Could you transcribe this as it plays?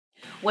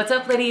What's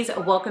up, ladies?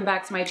 Welcome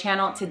back to my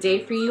channel.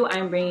 Today for you,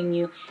 I'm bringing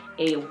you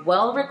a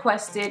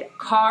well-requested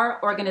car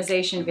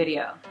organization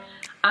video.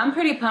 I'm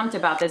pretty pumped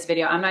about this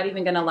video, I'm not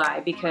even gonna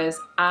lie, because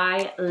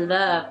I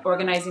love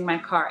organizing my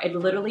car. It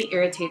literally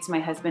irritates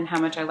my husband how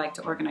much I like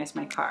to organize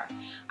my car.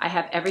 I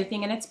have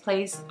everything in its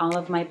place, all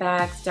of my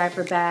bags,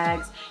 diaper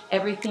bags,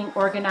 everything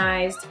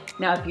organized.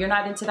 Now, if you're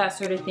not into that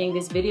sort of thing,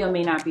 this video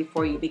may not be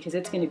for you because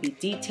it's gonna be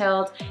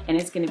detailed and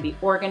it's gonna be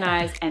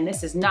organized, and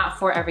this is not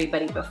for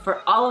everybody, but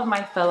for all of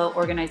my fellow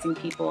organizing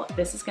people,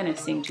 this is gonna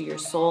sing to your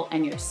soul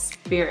and your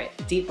spirit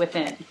deep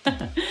within.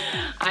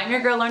 I'm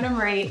your girl, Lorna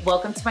Marie.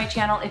 Welcome to my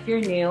channel. If you're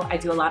new, I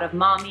do a lot of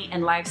mommy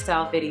and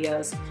lifestyle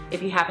videos.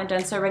 If you haven't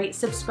done so already,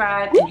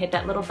 subscribe and hit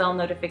that little bell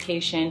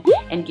notification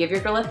and give your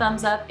girl a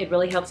thumbs up. It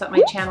really helps out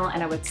my channel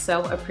and I would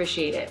so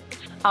appreciate it.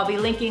 I'll be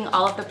linking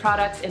all of the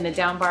products in the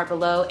down bar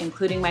below,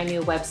 including my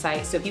new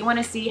website. So if you want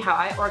to see how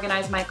I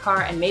organize my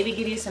car and maybe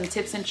give you some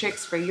tips and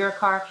tricks for your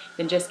car,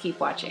 then just keep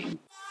watching.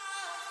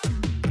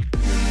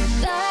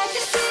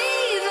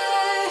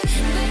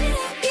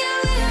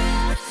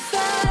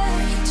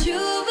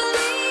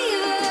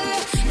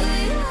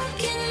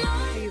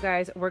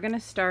 Guys, we're gonna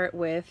start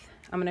with,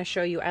 I'm gonna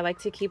show you, I like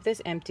to keep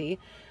this empty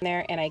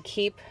there, and I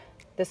keep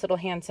this little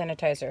hand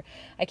sanitizer.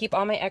 I keep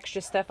all my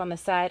extra stuff on the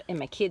side in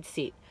my kid's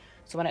seat.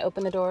 So when I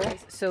open the door,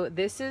 so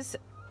this is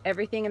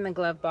everything in the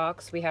glove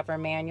box. We have our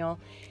manual,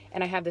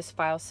 and I have this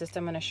file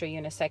system I'm gonna show you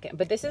in a second.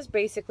 But this is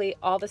basically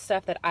all the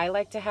stuff that I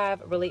like to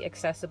have really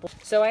accessible.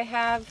 So I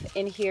have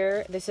in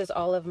here, this is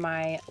all of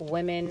my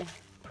women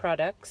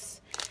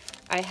products.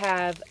 I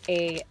have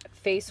a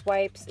face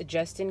wipes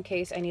just in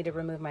case I need to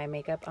remove my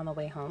makeup on the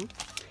way home.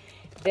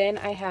 Then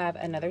I have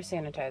another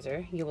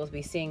sanitizer. You will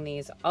be seeing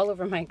these all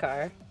over my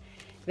car.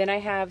 Then I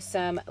have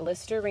some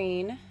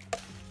Listerine.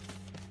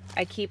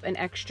 I keep an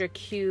extra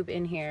cube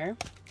in here.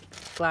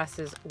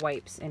 Glasses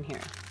wipes in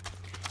here.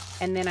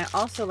 And then I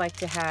also like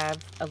to have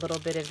a little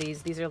bit of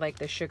these. These are like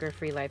the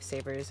sugar-free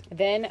lifesavers.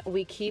 Then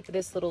we keep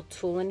this little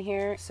tool in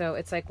here. So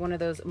it's like one of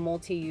those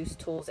multi-use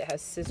tools. It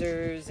has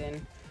scissors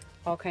and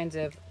all kinds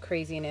of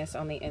craziness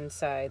on the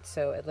inside,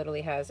 so it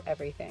literally has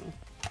everything.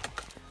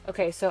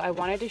 Okay, so I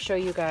wanted to show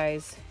you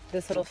guys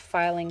this little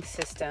filing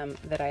system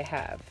that I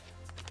have.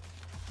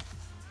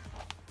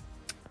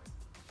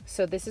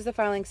 So this is the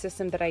filing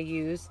system that I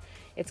use.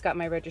 It's got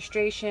my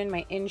registration,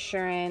 my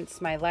insurance,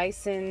 my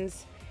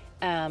license.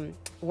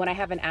 When I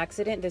have an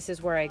accident, this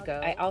is where I go.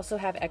 I also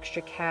have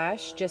extra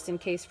cash just in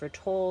case for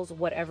tolls,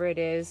 whatever it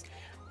is.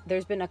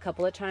 There's been a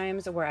couple of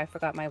times where I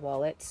forgot my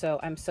wallet,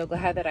 so I'm so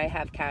glad that I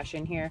have cash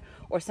in here.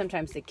 Or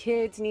sometimes the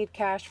kids need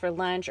cash for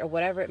lunch or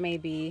whatever it may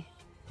be.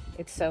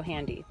 It's so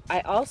handy. I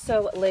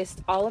also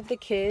list all of the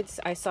kids.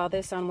 I saw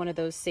this on one of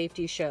those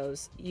safety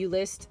shows. You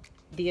list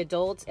the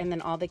adults and then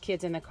all the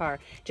kids in the car.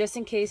 Just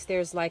in case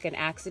there's like an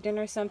accident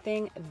or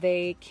something,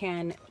 they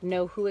can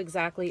know who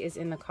exactly is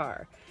in the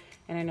car.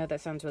 And I know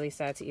that sounds really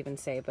sad to even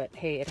say, but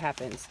hey, it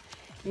happens.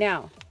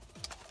 Now,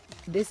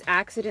 this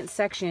accident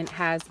section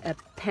has a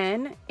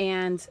pen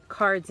and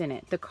cards in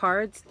it. The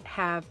cards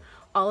have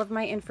all of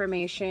my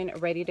information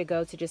ready to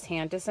go to just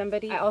hand to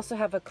somebody. I also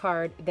have a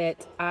card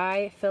that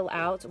I fill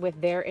out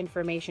with their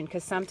information,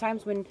 because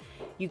sometimes when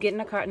you get in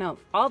a car, no,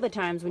 all the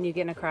times when you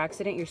get in a car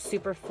accident, you're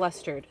super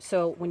flustered.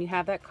 So when you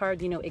have that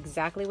card, you know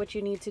exactly what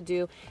you need to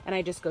do. And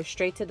I just go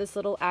straight to this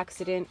little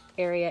accident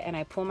area and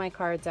I pull my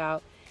cards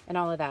out and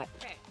all of that.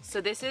 Okay,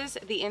 so this is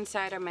the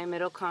inside of my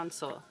middle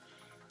console.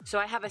 So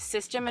I have a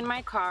system in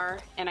my car,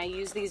 and I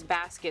use these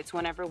baskets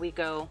whenever we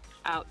go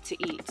out to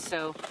eat.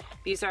 So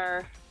these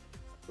are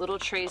little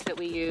trays that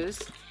we use,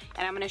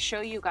 and I'm gonna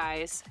show you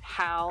guys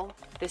how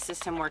this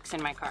system works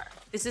in my car.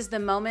 This is the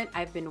moment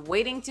I've been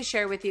waiting to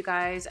share with you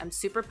guys. I'm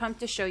super pumped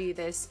to show you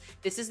this.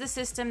 This is the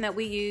system that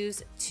we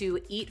use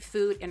to eat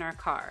food in our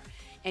car.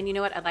 And you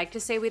know what? I'd like to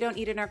say we don't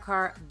eat in our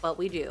car, but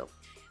we do.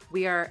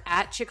 We are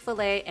at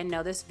Chick-fil-A, and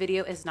no, this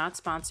video is not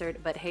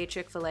sponsored, but hey,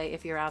 Chick-fil-A,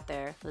 if you're out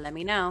there, let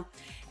me know.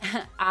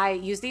 I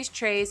use these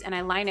trays and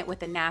I line it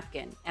with a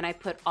napkin, and I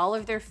put all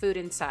of their food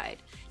inside.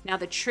 Now,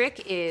 the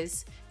trick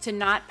is to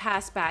not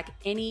pass back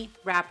any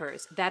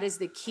wrappers. That is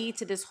the key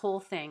to this whole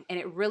thing, and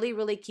it really,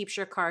 really keeps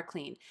your car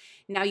clean.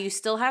 Now, you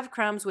still have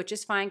crumbs, which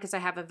is fine because I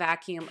have a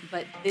vacuum,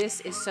 but this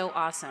is so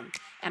awesome.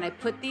 And I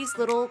put these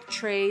little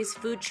trays,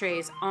 food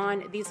trays,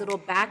 on these little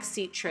back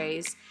seat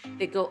trays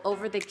that go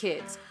over the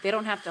kids. They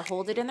don't have to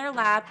hold it in their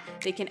lap.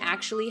 They can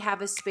actually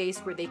have a space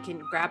where they can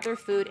grab their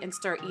food and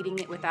start eating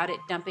it without it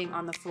dumping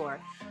on the floor.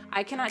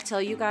 I cannot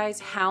tell you guys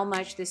how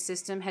much this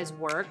system has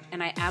worked,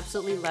 and I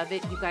absolutely love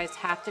it. You guys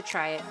have to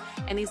try it.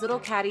 And these little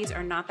caddies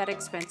are not that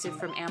expensive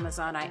from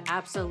Amazon. I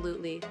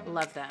absolutely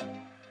love them.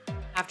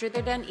 After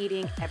they're done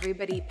eating,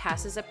 everybody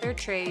passes up their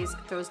trays,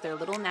 throws their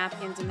little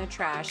napkins in the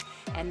trash,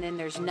 and then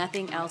there's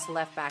nothing else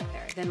left back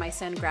there. Then my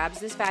son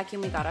grabs this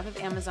vacuum we got off of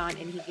Amazon,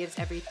 and he gives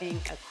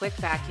everything a quick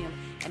vacuum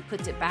and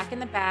puts it back in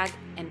the bag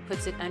and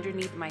puts it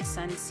underneath my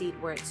son's seat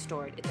where it's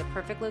stored. It's a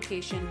perfect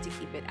location to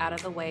keep it out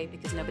of the way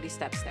because nobody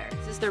steps there.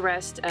 This is the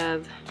rest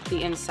of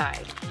the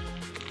inside.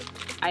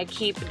 I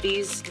keep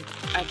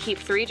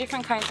 3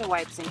 different kinds of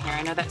wipes in here.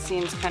 I know that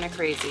seems kind of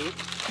crazy,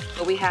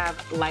 but we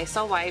have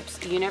Lysol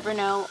wipes. You never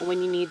know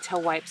when you need to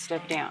wipe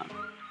stuff down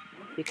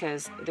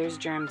because there's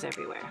germs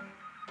everywhere.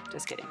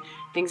 Just kidding.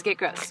 Things get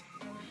gross.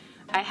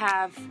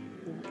 I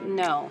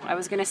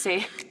was gonna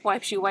say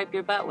wipes you wipe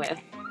your butt with.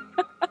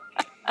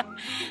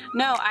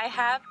 No, I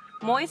have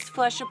Moist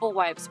Flushable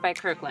Wipes by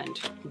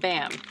Kirkland.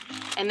 Bam.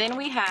 And then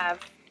we have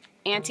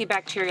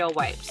antibacterial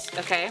wipes,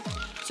 okay?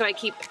 So I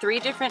keep 3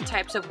 different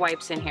types of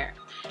wipes in here.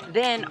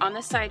 Then on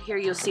the side here,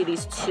 you'll see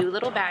these 2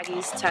 little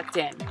baggies tucked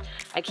in.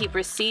 I keep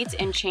receipts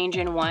and change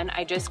in one.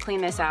 I just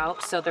clean this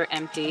out so they're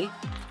empty.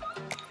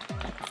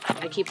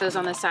 I keep those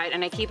on the side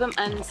and I keep them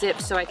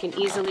unzipped so I can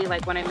easily,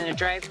 like when I'm in a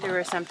drive-thru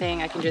or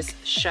something, I can just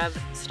shove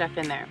stuff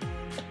in there.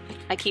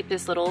 I keep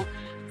this little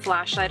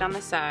flashlight on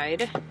the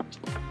side.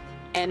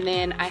 And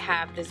then I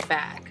have this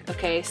bag,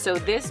 okay? So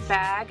this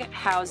bag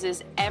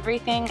houses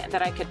everything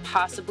that I could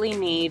possibly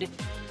need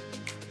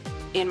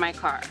in my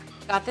car.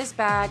 Got this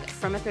bag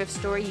from a thrift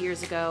store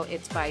years ago.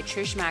 It's by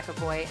TRISH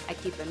McAvoy. I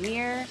keep a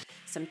mirror,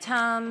 some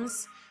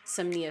Tums,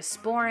 some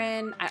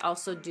Neosporin. I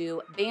also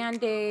do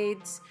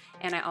Band-Aids,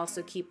 and I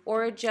also keep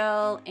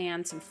Orajel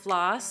and some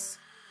floss,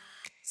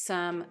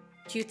 some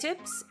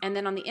Q-tips, and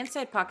then on the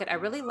inside pocket, I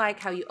really like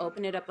how you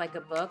open it up like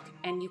a book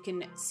and you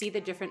can see the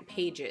different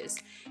pages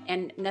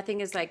and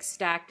nothing is like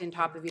stacked on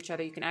top of each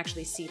other. You can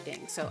actually see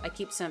things. So I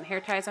keep some hair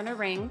ties on a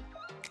ring,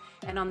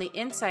 and on the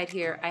inside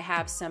here, I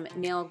have some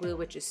nail glue,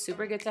 which is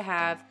super good to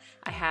have.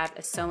 I have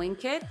a sewing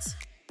kit,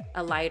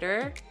 a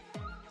lighter,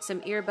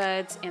 some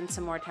earbuds, and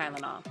some more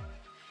Tylenol.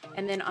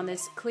 And then on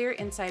this clear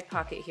inside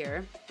pocket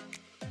here,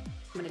 I'm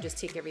gonna just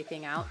take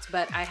everything out,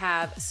 but I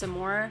have some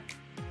more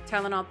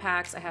Tylenol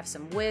packs, I have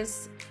some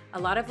Whiz, a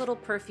lot of little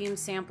perfume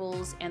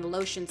samples and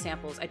lotion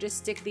samples. I just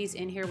stick these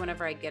in here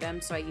whenever I get them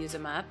so I use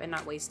them up and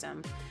not waste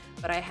them.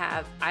 But I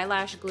have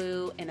eyelash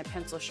glue and a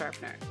pencil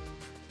sharpener.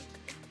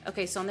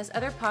 Okay, so in this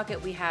other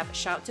pocket we have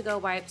Shout to Go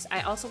wipes.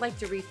 I also like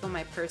to refill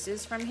my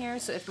purses from here,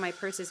 so if my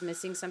purse is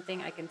missing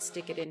something, I can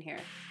stick it in here.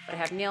 But I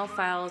have nail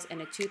files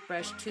and a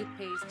toothbrush,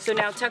 toothpaste. So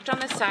now tucked on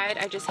the side,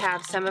 I just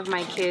have some of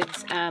my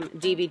kids'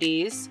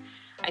 DVDs.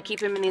 I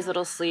keep them in these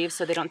little sleeves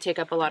so they don't take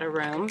up a lot of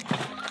room.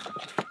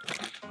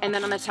 And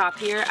then on the top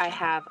here, I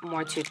have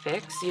more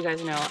toothpicks. You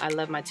guys know I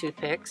love my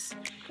toothpicks.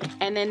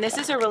 And then this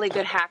is a really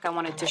good hack I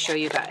wanted to show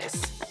you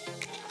guys.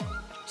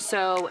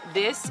 So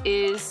this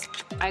is,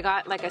 I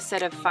got like a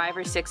set of 5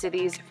 or 6 of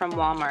these from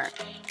Walmart.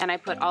 And I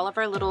put all of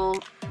our little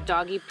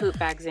doggy poop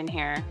bags in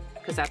here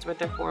because that's what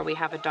they're for. We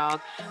have a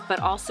dog. But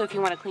also if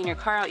you want to clean your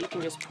car out, you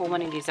can just pull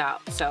one of these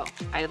out. So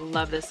I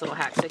love this little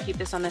hack. So I keep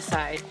this on the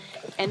side.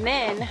 And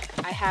then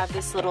I have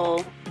this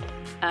little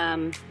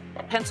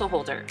pencil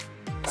holder.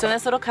 So in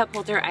this little cup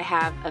holder, I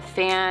have a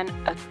fan.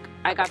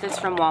 I got this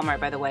from Walmart,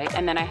 by the way.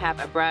 And then I have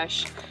a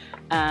brush,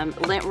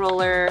 lint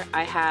roller.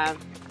 I have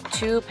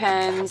 2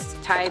 pens,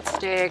 Tide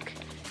stick,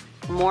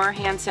 more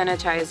hand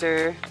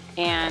sanitizer,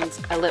 and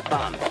a lip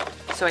balm.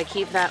 So I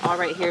keep that all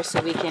right here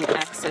so we can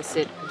access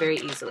it very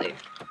easily.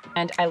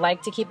 And I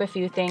like to keep a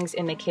few things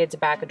in the kids'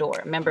 back door.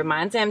 Remember,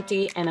 mine's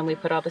empty, and then we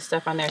put all the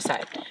stuff on their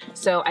side.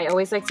 So I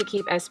always like to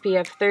keep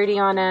SPF 30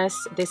 on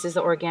us. This is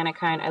the organic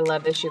kind. I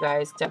love this, you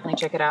guys. Definitely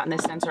check it out. And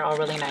the scents are all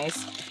really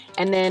nice.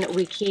 And then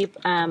we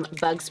keep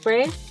bug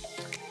spray.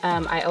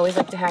 I always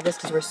like to have this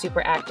because we're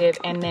super active.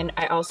 And then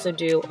I also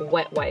do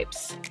wet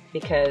wipes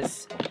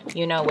because,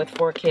 you know, with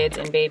 4 kids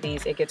and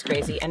babies, it gets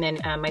crazy. And then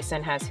my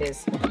son has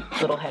his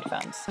little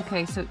headphones.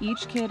 Okay, so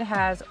each kid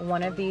has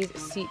one of these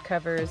seat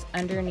covers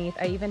underneath.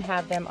 I even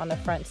have them on the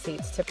front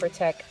seats to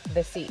protect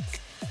the seats.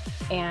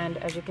 And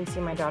as you can see,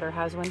 my daughter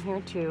has one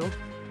here too.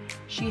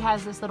 She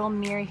has this little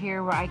mirror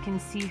here where I can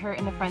see her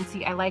in the front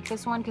seat. I like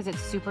this one because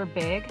it's super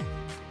big.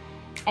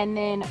 And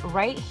then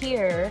right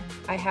here,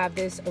 I have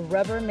this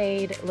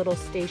Rubbermaide little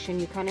station.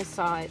 You kind of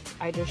saw it.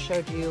 I just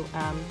showed you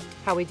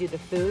how we do the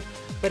food,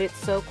 but it's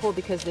so cool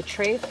because the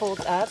tray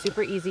folds up,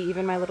 super easy.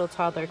 Even my little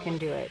toddler can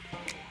do it.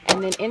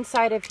 And then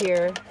inside of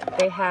here,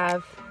 they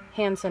have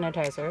hand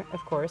sanitizer,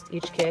 of course.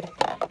 Each kid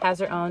has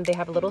their own. They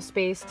have a little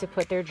space to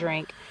put their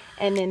drink.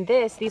 And then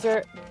these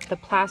are the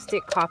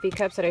plastic coffee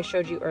cups that I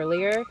showed you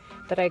earlier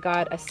that I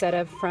got a set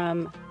of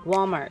from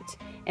Walmart.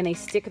 And they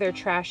stick their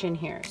trash in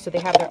here. So they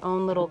have their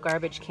own little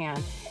garbage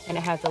can and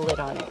it has a lid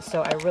on it.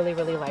 So I really,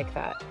 really like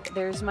that.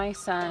 There's my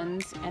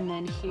son's, and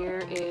then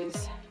here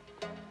is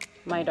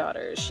my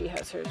daughter's. She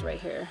has hers right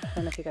here. I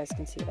don't know if you guys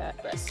can see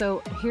that.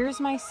 So here's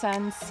my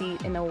son's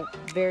seat in the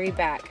very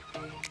back.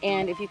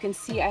 And if you can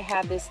see, I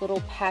have this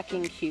little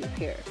packing cube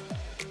here.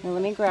 Now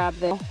let me grab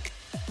this.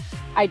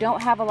 I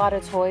don't have a lot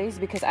of toys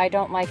because I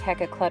don't like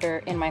hecka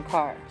clutter in my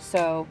car.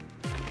 So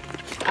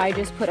I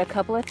just put a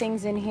couple of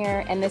things in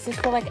here, and this is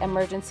for like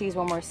emergencies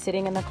when we're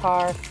sitting in the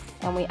car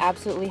and we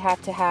absolutely have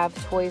to have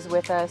toys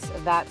with us.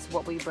 That's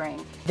what we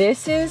bring.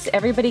 This is,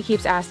 everybody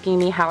keeps asking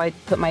me how I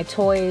put my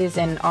toys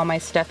and all my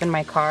stuff in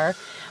my car.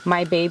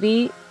 My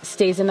baby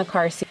stays in the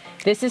car seat.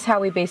 this is how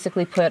we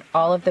basically put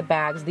all of the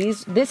bags.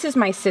 This is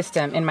my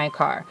system in my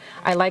car.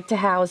 I like to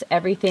house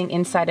everything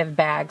inside of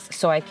bags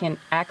so I can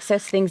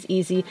access things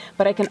easy,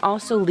 but I can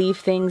also leave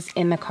things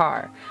in the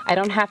car. I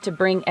don't have to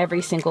bring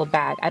every single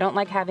bag. I don't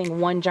like having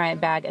one giant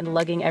bag and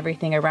lugging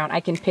everything around. I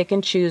can pick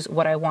and choose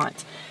what I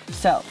want.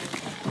 So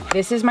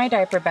this is my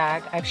diaper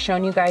bag. I've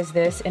shown you guys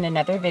this in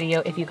another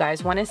video. If you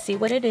guys want to see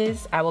what it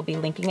is, I will be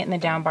linking it in the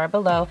down bar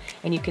below,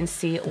 and you can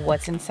see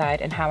what's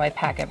inside and how I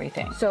pack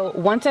everything. So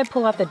once I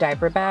pull out the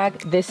diaper bag,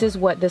 this is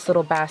what this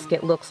little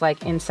basket looks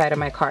like inside of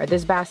my car.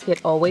 This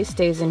basket always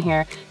stays in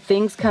here.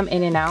 Things come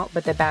in and out,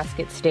 but the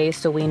basket stays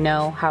so we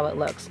know how it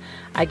looks.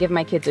 I give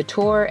my kids a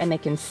tour and they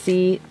can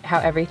see how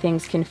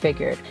everything's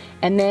configured.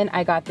 And then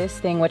I got this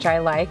thing, which I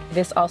like.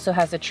 This also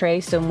has a tray,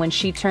 so when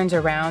she turns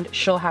around,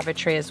 she'll have a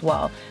tray as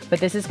well. But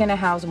this is gonna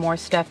house more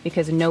stuff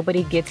because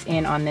nobody gets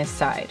in on this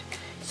side.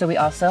 So we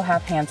also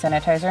have hand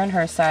sanitizer on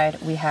her side.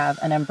 We have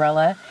an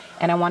umbrella,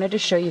 and I wanted to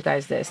show you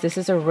guys this. This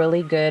is a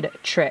really good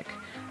trick.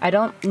 I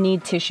don't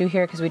need tissue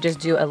here because we just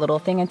do a little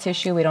thing in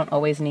tissue. We don't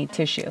always need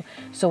tissue.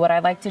 So what I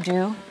like to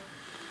do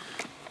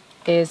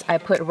is I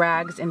put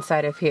rags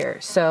inside of here.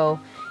 So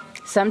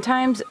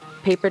sometimes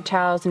paper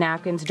towels,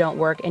 napkins don't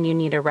work and you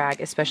need a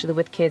rag, especially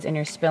with kids and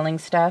you're spilling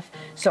stuff.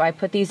 So I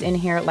put these in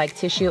here like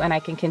tissue, and I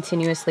can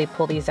continuously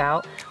pull these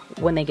out.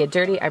 When they get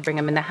dirty, I bring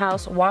them in the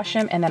house, wash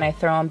them, and then I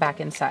throw them back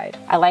inside.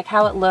 I like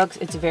how it looks.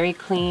 It's very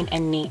clean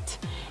and neat.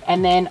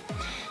 And then,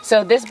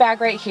 so this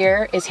bag right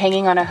here is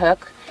hanging on a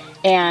hook,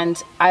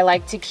 and I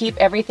like to keep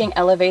everything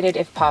elevated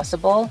if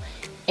possible.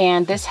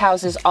 And this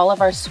houses all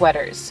of our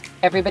sweaters.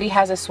 Everybody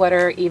has a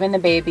sweater, even the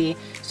baby.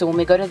 So when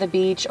we go to the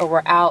beach or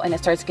we're out and it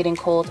starts getting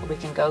cold, we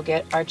can go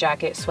get our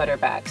jacket sweater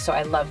bag. So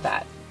I love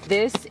that.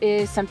 This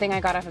is something I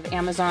got off of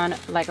Amazon.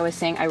 Like I was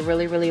saying, I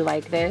really, really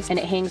like this. And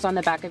it hangs on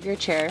the back of your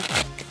chair.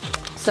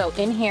 So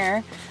in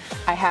here,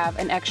 I have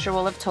an extra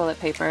roll of toilet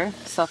paper,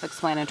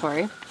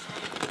 self-explanatory.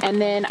 And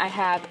then I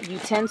have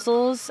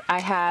utensils, I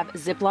have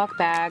Ziploc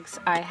bags,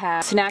 I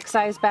have snack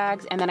size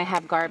bags, and then I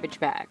have garbage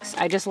bags.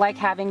 I just like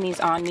having these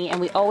on me, and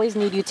we always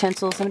need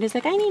utensils. Somebody's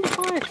like, I need a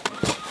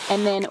fork.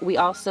 And then we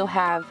also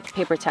have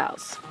paper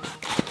towels.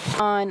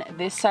 On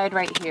this side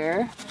right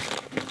here,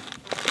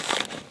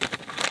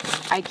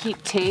 I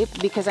keep tape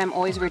because I'm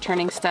always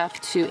returning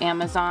stuff to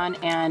Amazon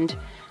and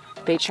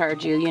they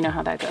charge you. You know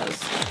how that goes.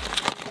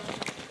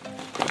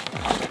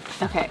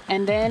 Okay,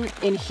 and then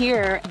in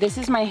here, this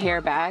is my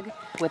hair bag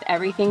with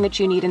everything that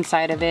you need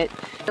inside of it.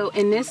 So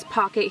in this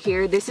pocket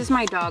here, this is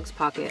my dog's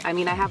pocket. I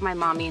mean, I have my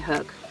mommy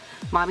hook.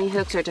 Mommy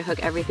hooks are to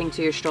hook everything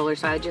to your stroller,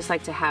 so I just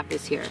like to have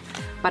this here.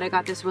 But I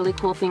got this really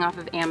cool thing off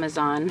of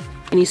Amazon,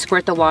 and you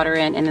squirt the water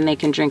in and then they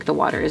can drink the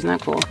water. Isn't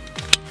that cool?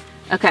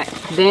 Okay,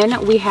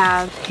 then we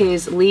have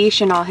his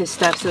leash and all his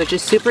stuff, so it's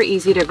just super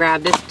easy to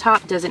grab. This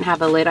top doesn't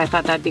have a lid. I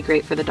thought that'd be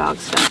great for the dog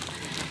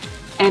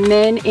stuff. And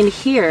then in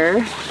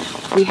here,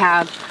 we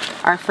have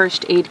our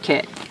first aid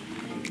kit.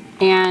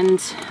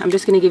 And I'm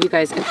just gonna give you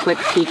guys a quick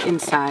peek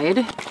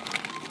inside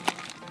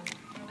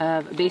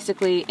of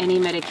basically any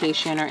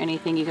medication or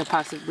anything you could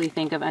possibly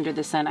think of under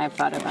the sun. I've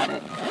thought about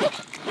it.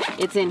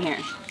 It's in here.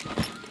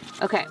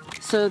 Okay,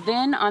 so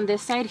then on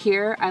this side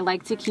here, I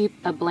like to keep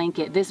a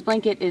blanket. This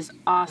blanket is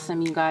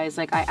awesome, you guys.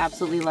 Like, I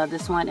absolutely love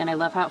this one, and I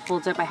love how it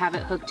folds up. I have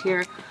it hooked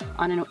here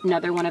on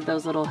another one of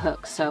those little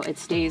hooks, so it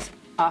stays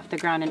off the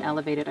ground and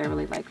elevated. I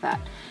really like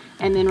that.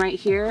 And then right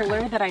here,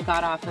 that I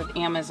got off of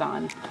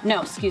Amazon.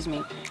 No, excuse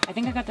me. I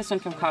think I got this one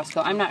from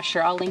Costco. I'm not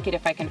sure. I'll link it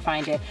if I can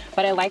find it.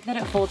 But I like that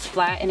it folds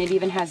flat, and it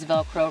even has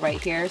Velcro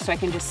right here, so I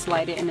can just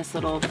slide it in this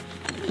little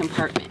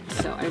compartment.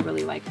 So I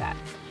really like that.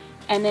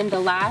 And then the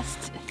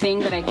last thing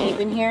that I keep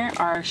in here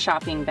are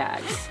shopping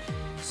bags.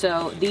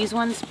 So these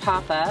ones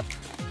pop up.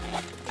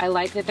 I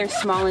like that they're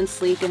small and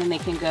sleek, and then they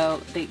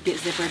get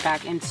zippered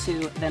back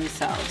into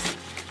themselves.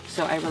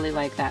 So I really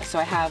like that. So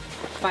I have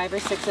 5 or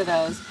 6 of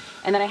those.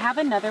 And then I have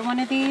another one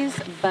of these,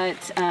 but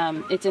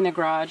it's in the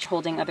garage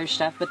holding other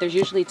stuff, but there's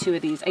usually 2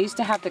 of these. I used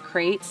to have the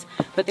crates,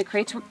 but the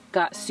crates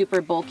got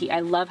super bulky. I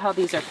love how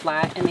these are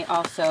flat, and they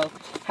also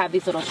have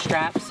these little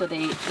straps so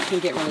they can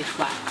get really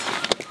flat.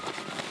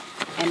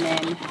 And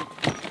then,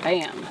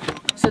 bam.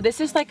 So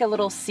this is like a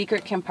little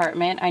secret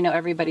compartment. I know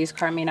everybody's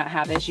car may not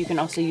have this. You can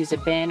also use a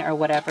bin or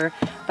whatever,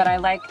 but I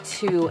like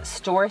to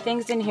store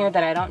things in here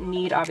that I don't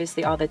need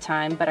obviously all the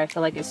time, but I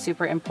feel like it's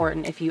super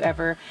important if you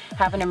ever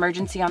have an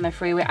emergency on the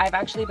freeway. I've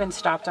actually been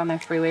stopped on the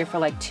freeway for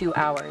like 2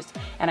 hours,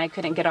 and I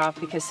couldn't get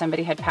off because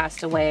somebody had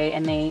passed away,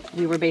 and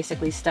we were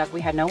basically stuck.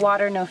 We had no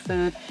water, no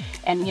food,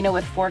 and you know,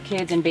 with 4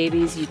 kids and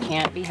babies, you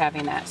can't be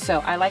having that. So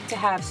I like to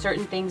have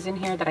certain things in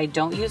here that I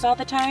don't use all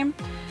the time.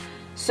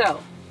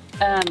 So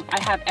I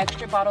have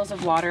extra bottles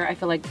of water. I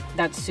feel like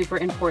that's super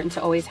important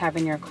to always have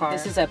in your car.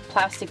 This is a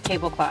plastic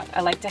tablecloth.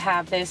 I like to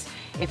have this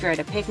if you're at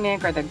a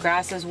picnic or the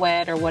grass is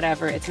wet or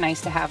whatever. It's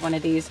nice to have one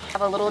of these. I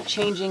have a little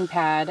changing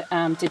pad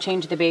to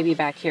change the baby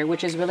back here,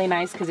 which is really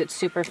nice because it's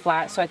super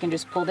flat, so I can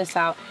just pull this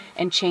out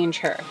and change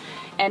her.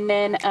 And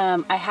then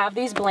I have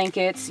these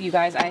blankets. You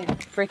guys, I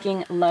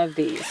freaking love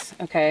these.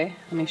 Okay,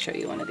 let me show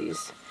you one of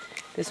these.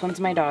 This one's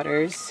my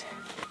daughter's.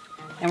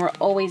 and we're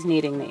always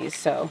needing these.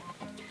 So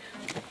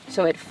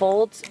it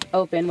folds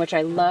open, which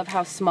I love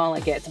how small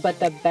it gets. But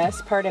the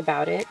best part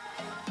about it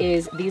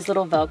is these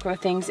little Velcro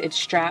things, it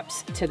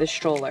straps to the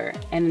stroller,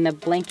 and then the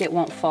blanket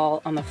won't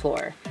fall on the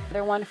floor.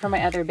 Another one for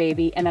my other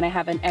baby, and then I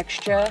have an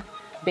extra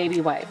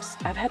baby wipes.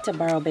 I've had to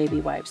borrow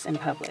baby wipes in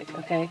public,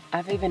 okay?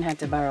 I've even had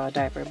to borrow a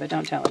diaper, but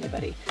don't tell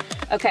anybody.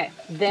 Okay,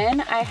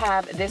 then I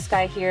have this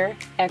guy here,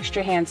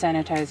 extra hand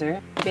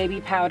sanitizer,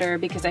 baby powder,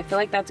 because I feel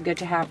like that's good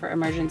to have for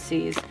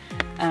emergencies.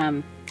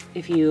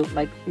 If you,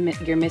 like,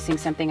 you're missing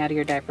something out of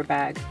your diaper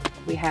bag.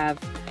 We have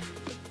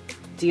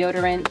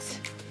deodorant,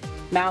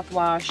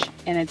 mouthwash,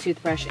 and a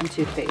toothbrush and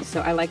toothpaste.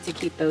 So I like to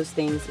keep those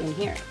things in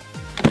here.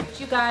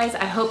 You guys,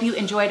 I hope you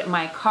enjoyed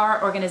my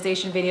car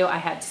organization video. I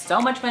had so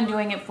much fun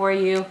doing it for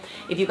you.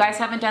 If you guys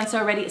haven't done so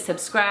already,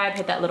 subscribe,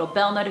 hit that little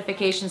bell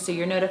notification so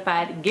you're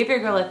notified. Give your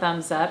girl a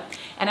thumbs up.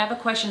 And I have a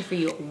question for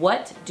you.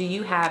 What do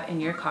you have in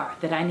your car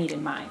that I need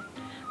in mine?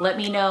 Let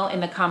me know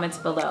in the comments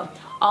below.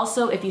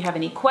 Also, if you have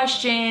any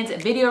questions,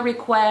 video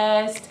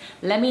requests,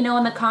 let me know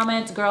in the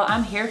comments. Girl,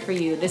 I'm here for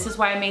you. This is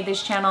why I made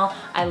this channel.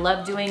 I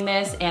love doing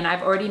this, and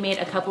I've already made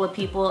a couple of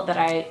people that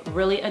I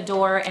really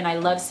adore, and I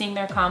love seeing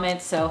their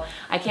comments, so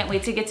I can't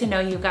wait to get to know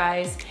you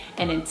guys.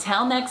 And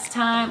until next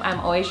time,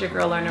 I'm always your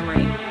girl, Lorna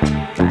Marie.